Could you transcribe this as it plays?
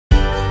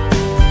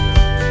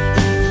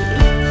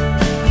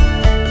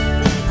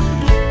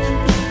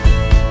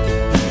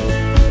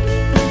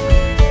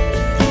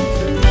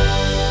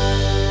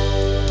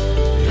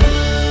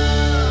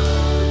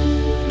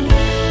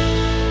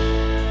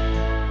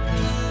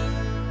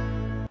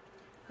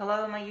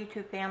Hello my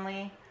YouTube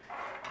family.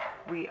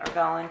 We are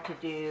going to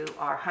do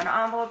our 100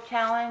 envelope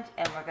challenge,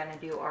 and we're going to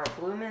do our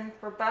Bloomin'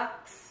 for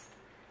Bucks,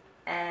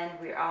 and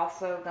we're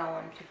also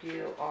going to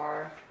do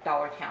our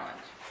dollar challenge.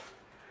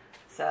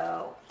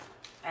 So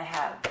I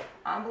have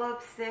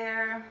envelopes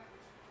there,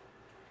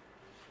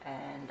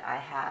 and I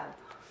have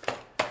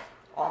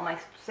all my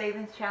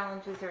savings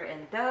challenges are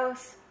in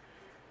those.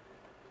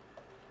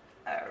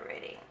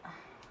 Alrighty.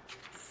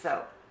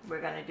 So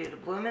we're going to do the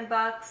Bloomin'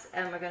 Bucks,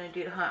 and we're going to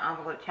do the 100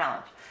 envelope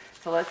challenge.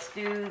 So let's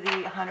do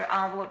the 100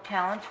 envelope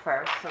challenge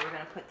first. So we're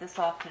going to put this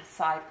off to the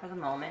side for the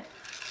moment.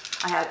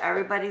 I have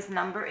everybody's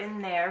number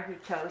in there who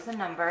chose a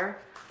number.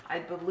 I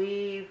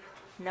believe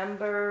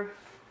number,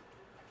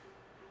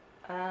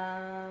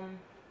 let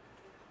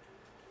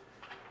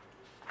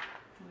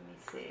me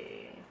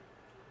see,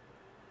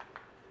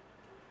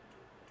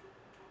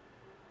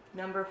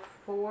 number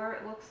 4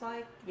 it looks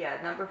like. Yeah,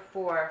 number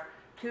 4.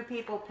 2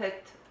 people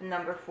picked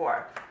number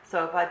 4.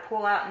 So if I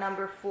pull out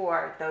number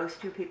 4, those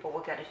 2 people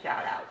will get a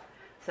shout out.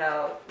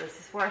 So this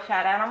is for a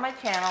shout out on my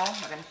channel.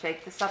 We're going to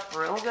shake this up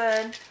real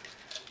good.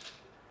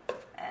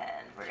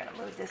 And we're going to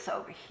move this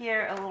over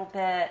here a little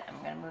bit. I'm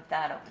going to move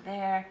that over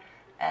there.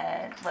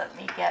 And let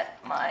me get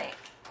my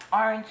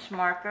orange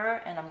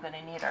marker. And I'm going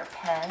to need our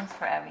pens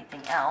for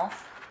everything else.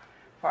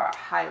 For our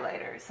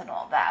highlighters and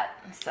all that.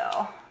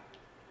 So,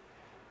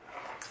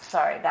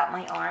 sorry about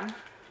my arm.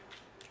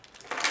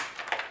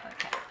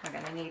 Okay, we're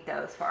going to need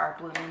those for our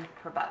Bloomin'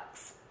 for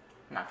Bucks.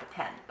 Not the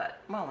pen,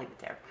 but we'll leave it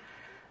there.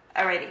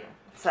 Alrighty,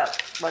 so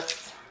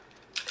let's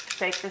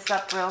shake this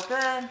up real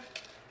good.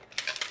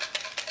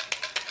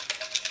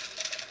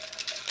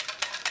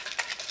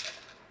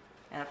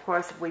 And of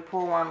course, if we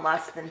pull one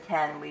less than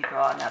 10, we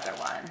draw another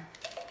one.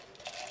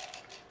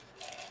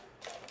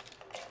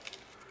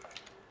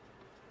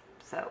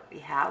 So we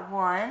have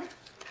one.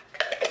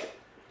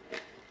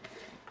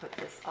 Put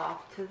this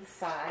off to the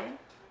side.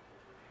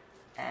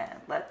 And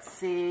let's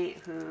see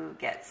who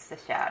gets the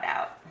shout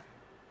out.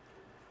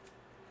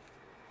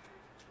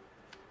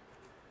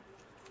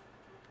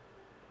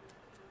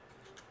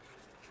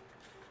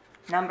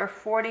 Number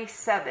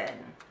 47.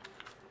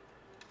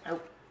 Oh,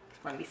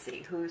 let me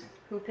see. Who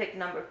picked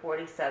number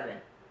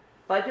 47?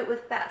 Budget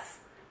with Bess.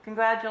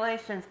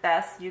 Congratulations,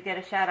 Bess. You get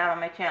a shout out on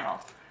my channel.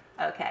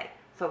 Okay,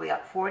 so we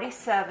got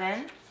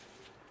 47.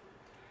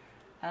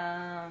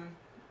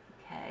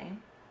 Okay.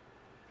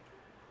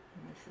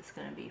 And this is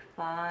going to be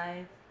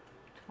 5,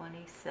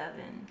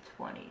 27,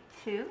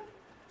 22.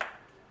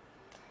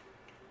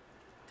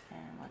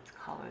 And let's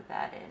color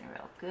that in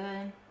real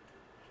good.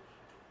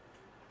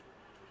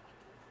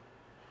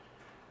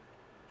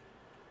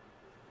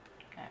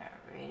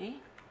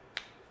 Alrighty.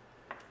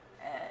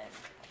 And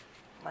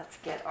let's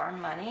get our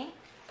money.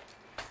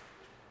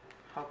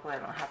 Hopefully I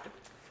don't have to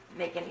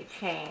make any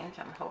change.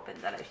 I'm hoping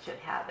that I should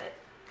have it.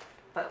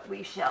 But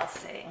we shall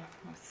see.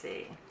 Let's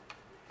see.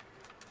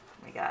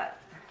 We got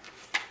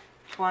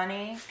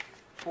 20,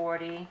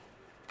 40,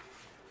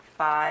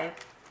 5,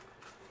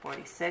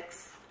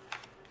 46,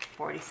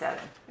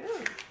 47.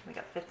 Ooh, we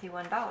got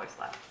 $51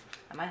 left.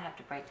 I might have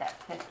to break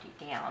that 50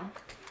 down.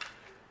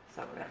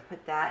 So we're going to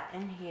put that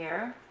in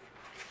here.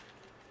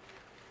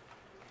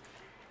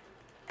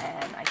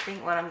 And I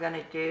think what I'm going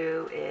to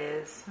do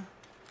is,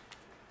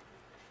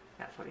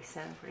 got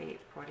 47, 48,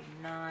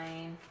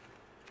 49,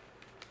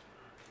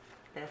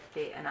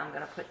 50, and I'm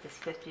going to put this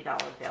 $50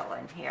 bill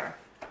in here.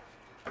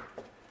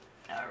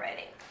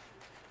 Alrighty.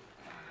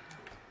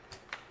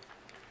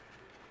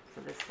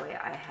 So this way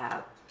I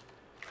have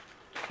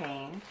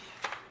change.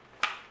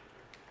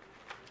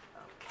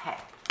 Okay.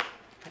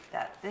 Put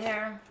that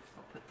there.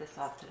 We'll put this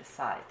off to the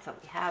side so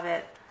we have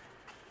it.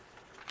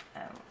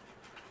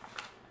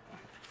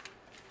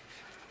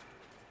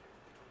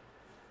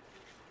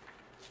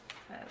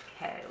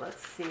 Okay,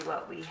 let's see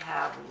what we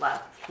have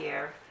left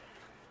here.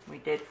 We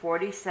did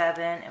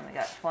 47, and we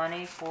got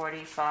 20,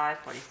 45,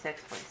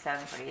 46,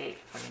 47, 48,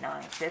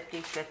 49,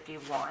 50,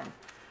 51.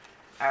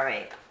 All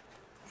right,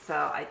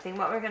 so I think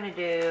what we're going to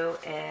do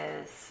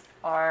is,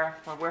 we're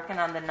working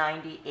on the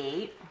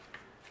 98.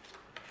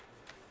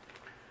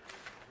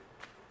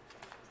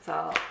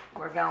 So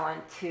we're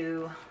going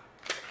to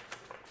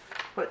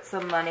put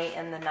some money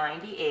in the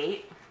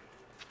 98.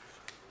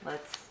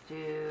 Let's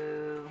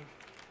do...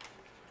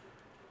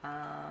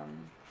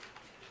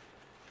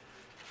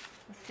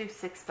 let's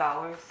do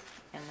 $6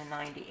 in the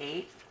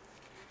 98.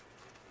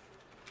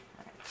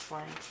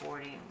 20,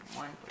 40,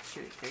 1,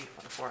 2, 3,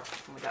 4, 4.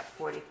 And we got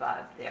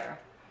 45 there.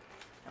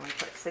 And we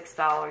put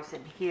 $6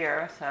 in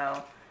here,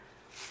 so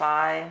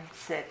 5,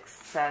 6,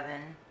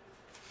 7,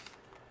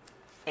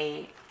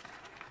 8,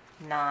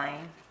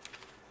 9,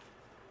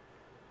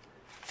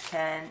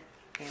 10,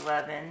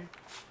 11,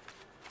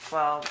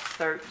 12,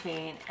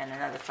 13, and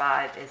another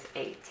 5 is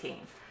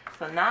 18.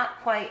 So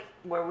not quite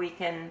where we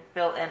can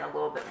fill in a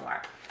little bit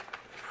more.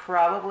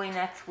 Probably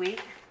next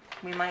week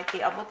we might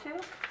be able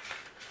to.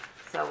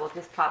 So we'll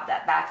just pop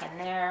that back in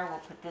there. We'll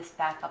put this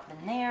back up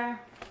in there.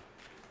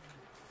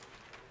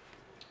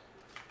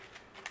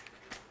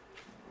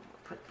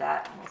 We'll put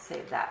that, and we'll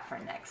save that for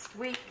next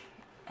week.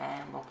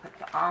 And we'll put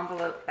the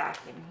envelope back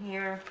in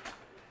here.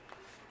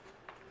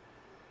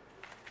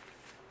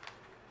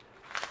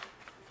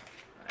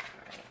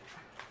 Alright.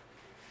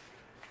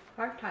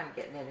 Hard time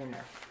getting it in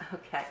there.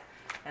 Okay.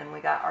 And we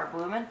got our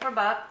Bloomin' for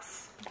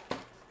Bucks.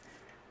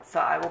 So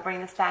I will bring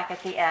this back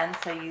at the end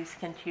so you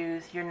can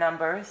choose your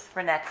numbers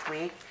for next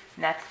week.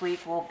 Next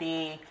week will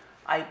be,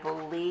 I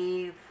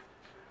believe,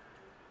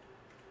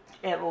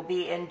 it will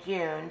be in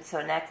June.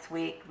 So next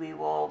week we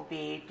will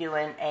be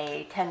doing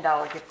a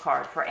 $10 gift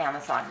card for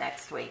Amazon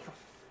next week.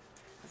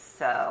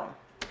 So,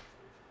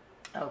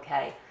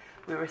 okay.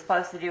 We were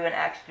supposed to do an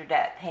extra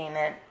debt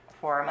payment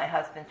for my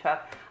husband's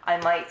truck. I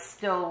might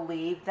still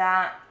leave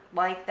that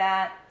like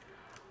that.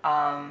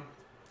 I'm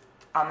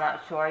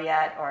not sure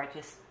yet, or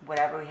just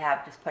whatever we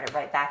have, just put it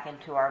right back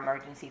into our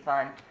emergency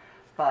fund.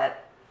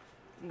 But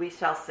we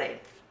shall see.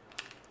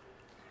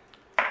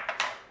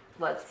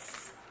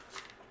 Let's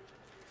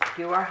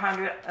do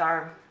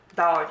our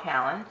dollar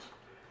challenge.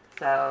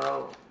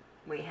 So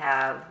we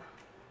have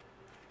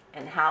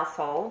in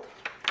household,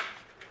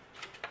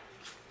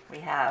 we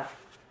have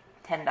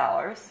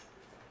 $10.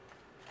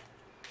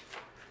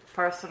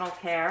 Personal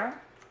care,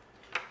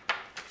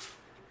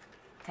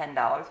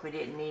 $10. We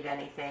didn't need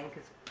anything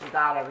because we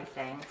got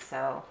everything,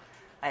 so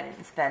I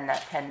didn't spend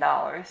that $10.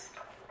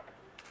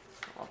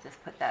 We'll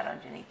just put that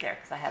underneath there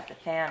because I have the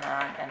fan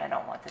on and I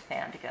don't want the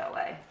fan to go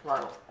away,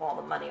 blow all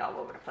the money all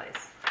over the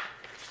place.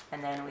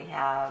 And then we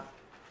have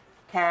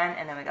 10,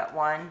 and then we got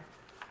 1,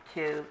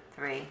 2,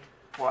 3,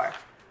 4.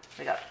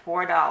 We got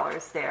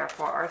 $4 there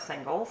for our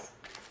singles.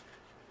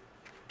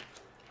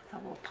 So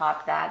we'll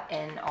pop that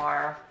in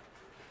our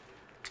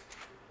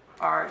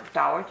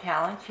dollar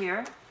challenge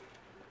here.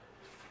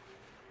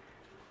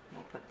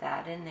 We'll put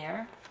that in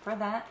there for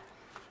that.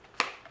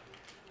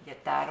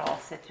 Get that all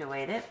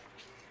situated.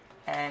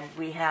 And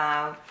we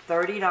have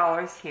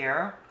 $30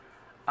 here.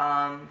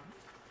 I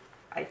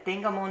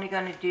think I'm only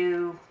going to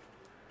do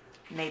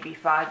maybe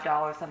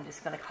 $5. I'm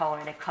just going to color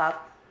in a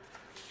cup.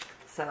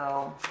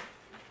 So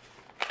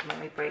let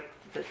me break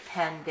the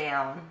pen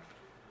down.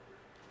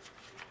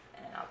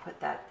 And I'll put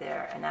that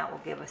there. And that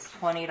will give us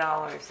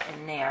 $20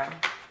 in there.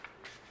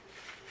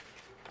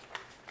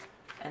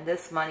 And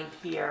this money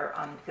here,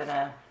 I'm going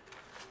to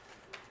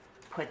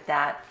put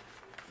that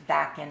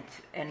back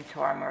into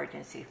our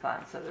emergency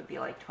fund. So there'll be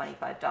like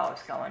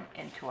 $25 going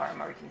into our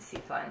emergency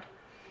fund.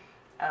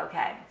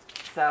 Okay,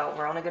 so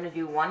we're only going to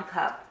do 1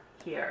 cup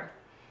here.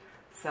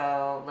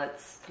 So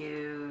let's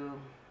do...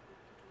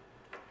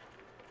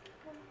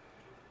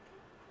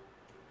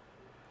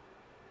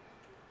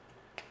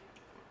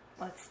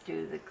 let's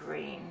do the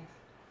green.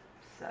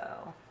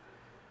 So...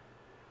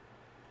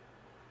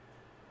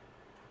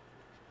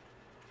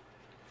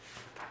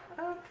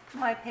 oh,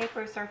 my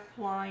papers are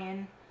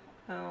flying.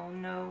 Oh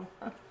no.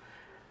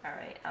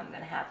 Alright, I'm going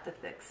to have to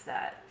fix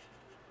that.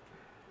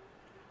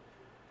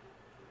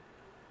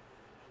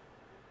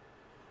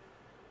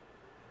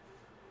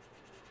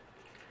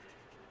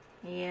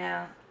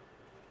 Yeah.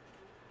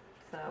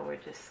 So we're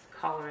just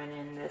coloring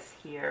in this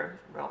here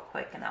real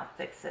quick, and I'll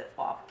fix it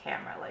off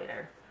camera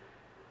later.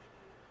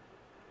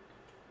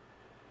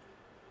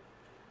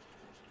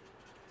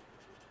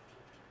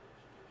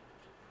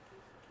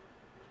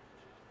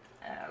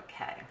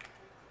 Okay.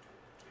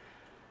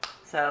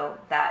 So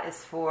that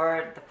is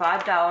for the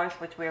 $5,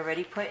 which we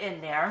already put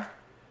in there.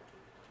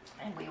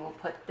 And we will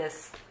put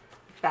this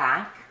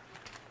back.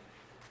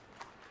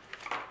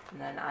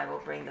 And then I will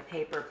bring the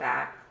paper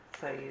back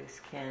so you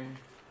can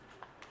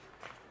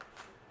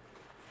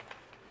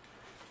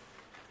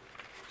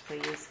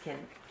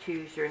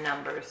choose your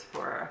numbers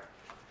for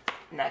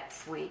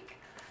next week.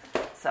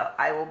 So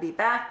I will be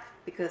back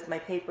because my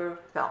paper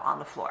fell on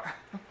the floor.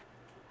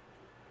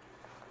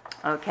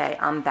 Okay,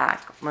 I'm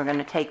back. We're going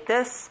to take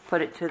this,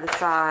 put it to the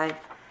side,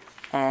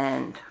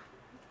 and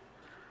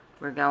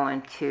we're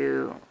going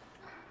to,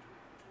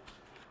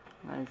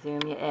 I'm going to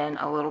zoom you in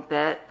a little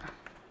bit.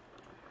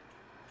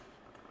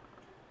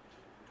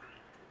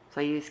 So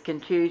you can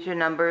choose your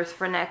numbers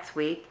for next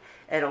week.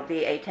 It'll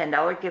be a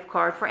 $10 gift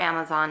card for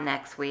Amazon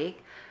next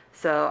week.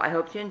 So I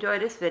hope you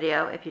enjoyed this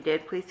video. If you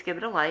did, please give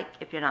it a like.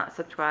 If you're not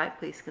subscribed,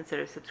 please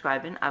consider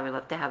subscribing. I would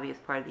love to have you as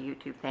part of the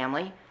YouTube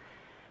family.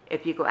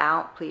 If you go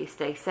out, please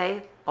stay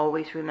safe.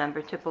 Always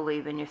remember to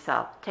believe in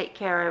yourself. Take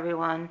care,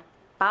 everyone.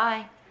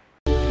 Bye.